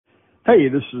Hey,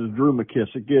 this is Drew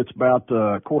McKissick. It's about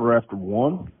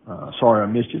 1:15. Sorry I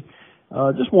missed you.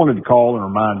 Just wanted to call and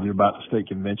remind you about the state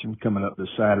convention coming up this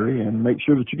Saturday and make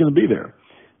sure that you're going to be there.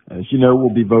 As you know,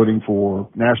 we'll be voting for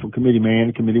national committee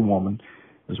man and committee woman,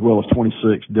 as well as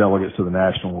 26 delegates to the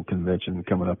national convention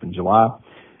coming up in July.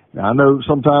 Now, I know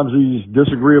sometimes these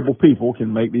disagreeable people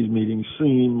can make these meetings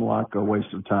seem like a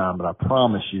waste of time, but I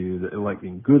promise you that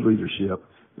electing good leadership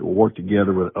that will work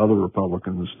together with other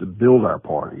Republicans to build our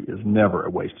party is never a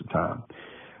waste of time.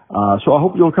 So I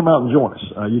hope you'll come out and join us.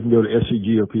 You can go to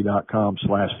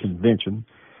SCGOP.com/convention.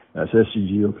 That's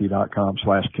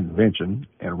SCGOP.com/convention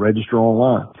and register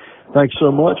online. Thanks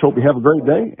so much. Hope you have a great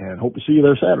day and hope to see you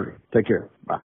there Saturday. Take care. Bye.